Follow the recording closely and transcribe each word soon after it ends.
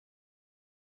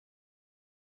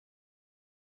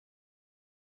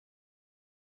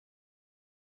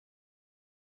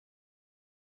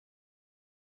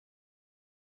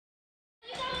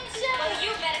Well,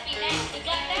 you better be next. You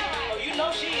got that right. Oh, you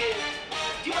know she is.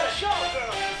 You better show it,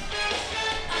 girl.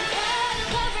 I'm tired of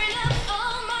covering up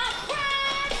all my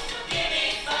crimes. Give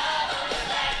me five on the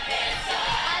left-hand side.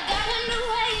 I got a new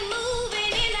way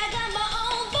moving and I got my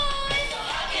own voice. So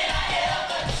how can I help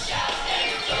but shout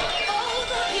and joy? Oh,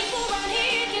 the people around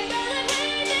here can barely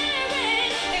pay their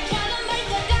rent. They're trying to make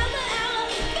 $1 out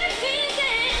of 15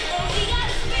 cents. Oh, we got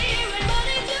a spirit, but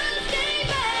it just ain't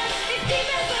bad. It's deep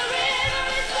as the river,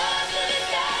 it's close to the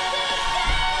sky, to the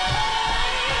sky.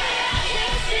 I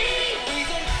can see.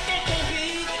 Reason it can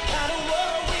be the kind of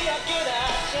world we are good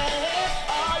at. Yeah.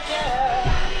 Oh yeah.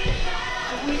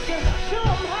 So we can show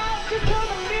 'em how to turn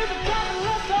the music on and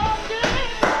let's all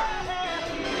dance.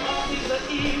 All these are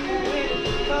evil when it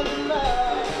comes to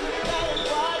love. That is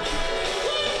why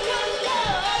when it comes to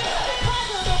love, the crack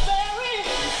of the berry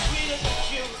is sweet as the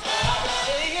juice. I was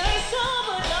singing some,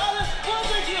 but others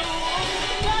wasn't you.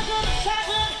 Crack of the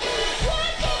chocolate,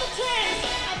 sweet of the taste,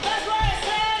 and that's why I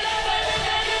said, baby,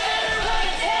 baby, baby, run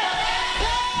and tell that.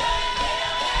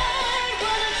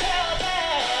 Run and tell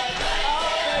that. Oh,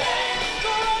 baby,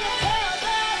 go run and tell that. Go run and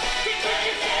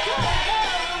tell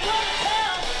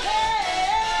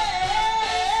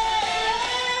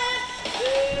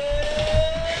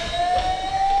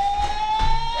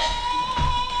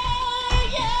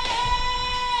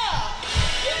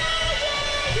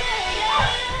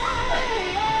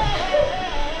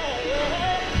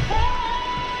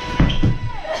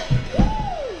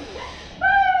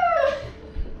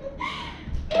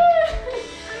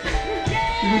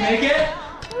Did we make it?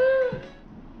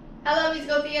 Hello,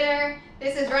 musical theater.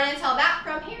 This is Run and Tell That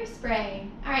from Hairspray.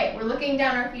 All right, we're looking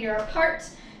down, our feet are apart.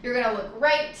 You're gonna look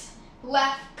right,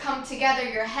 left, come together,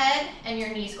 your head and your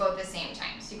knees go at the same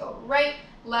time. So you go right,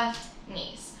 left,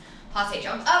 knees. Passe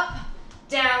jumps up,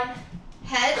 down,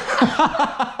 head,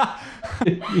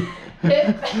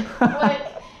 hip,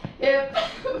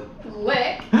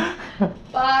 flick.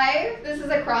 5, this is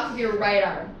a cross with your right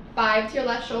arm. 5 to your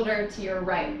left shoulder, to your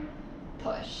right.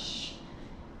 Push.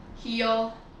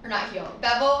 Heel, or not heel,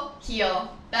 bevel, heel,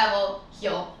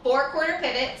 4 quarter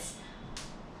pivots,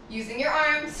 using your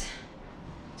arms,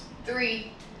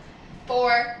 3,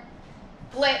 4,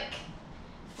 flick,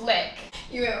 flick.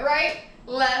 You went right,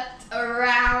 left,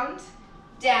 around,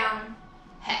 down,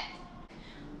 head.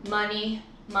 Money,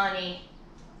 money,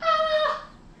 ah.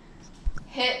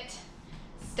 Hit,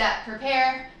 step,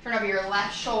 prepare, turn over your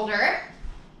left shoulder,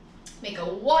 make a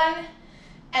 1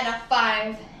 and a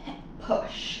 5,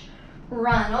 push.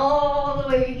 Run all the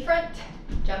way in front,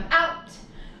 jump out,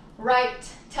 right,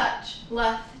 touch,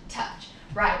 left, touch,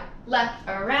 right, left,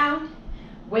 around,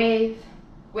 wave,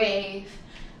 wave,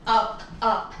 up,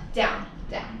 up, down,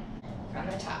 down, from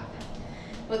the top.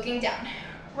 Looking down,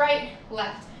 right,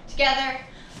 left, together,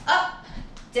 up,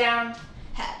 down,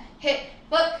 head, hit,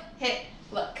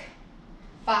 look,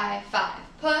 5, 5,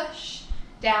 push,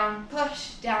 down,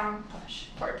 push,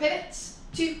 quarter pivots,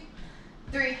 2,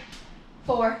 3,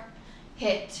 4,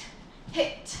 hit,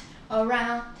 hit,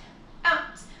 around,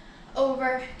 out,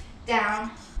 over,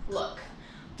 down, look,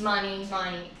 money,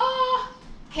 money, ah,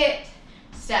 hit,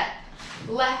 step,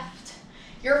 left,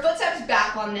 your footstep's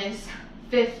back on this,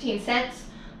 15 cents,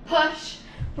 push,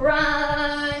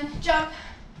 run, jump,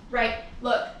 right,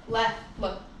 look, left,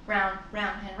 look, round,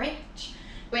 round, and reach,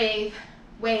 wave,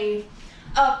 wave,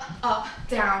 up, up,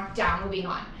 down, down, moving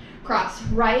on. Cross,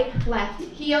 right, left,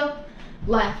 heel,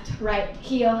 left, right,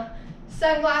 heel,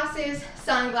 sunglasses,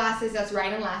 sunglasses, that's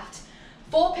right and left.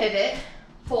 Full pivot,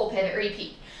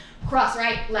 repeat. Cross,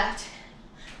 right, left,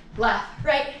 left,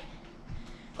 right,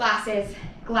 glasses,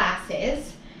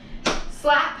 glasses,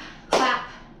 slap, clap,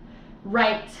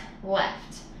 right,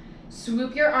 left.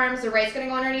 Swoop your arms, the right's gonna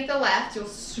go underneath the left, you'll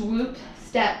swoop,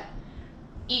 step,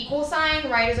 equal sign,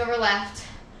 right is over left,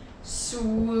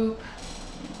 swoop,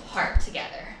 heart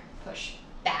together. Push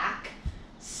back,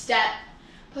 step,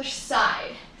 push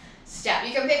side, step.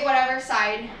 You can pick whatever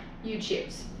side you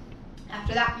choose.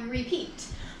 After that, you repeat.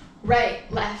 Right,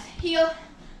 left, heel,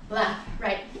 left,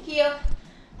 right, heel,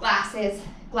 glasses,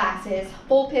 glasses,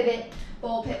 full pivot,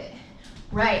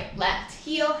 right, left,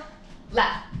 heel,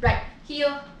 left, right,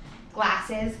 heel,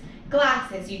 glasses,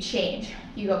 glasses. You change.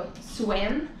 You go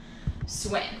swim,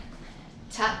 swim,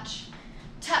 touch,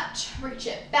 touch, reach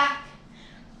it back,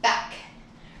 back,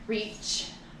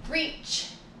 reach,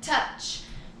 reach, touch,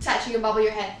 touch. You can bubble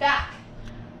your head back,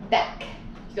 back.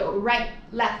 You go right,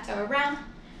 left, around,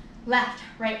 left,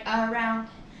 right, around.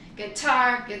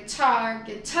 Guitar, guitar,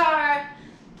 guitar.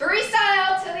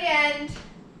 Freestyle till the end.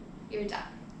 You're done.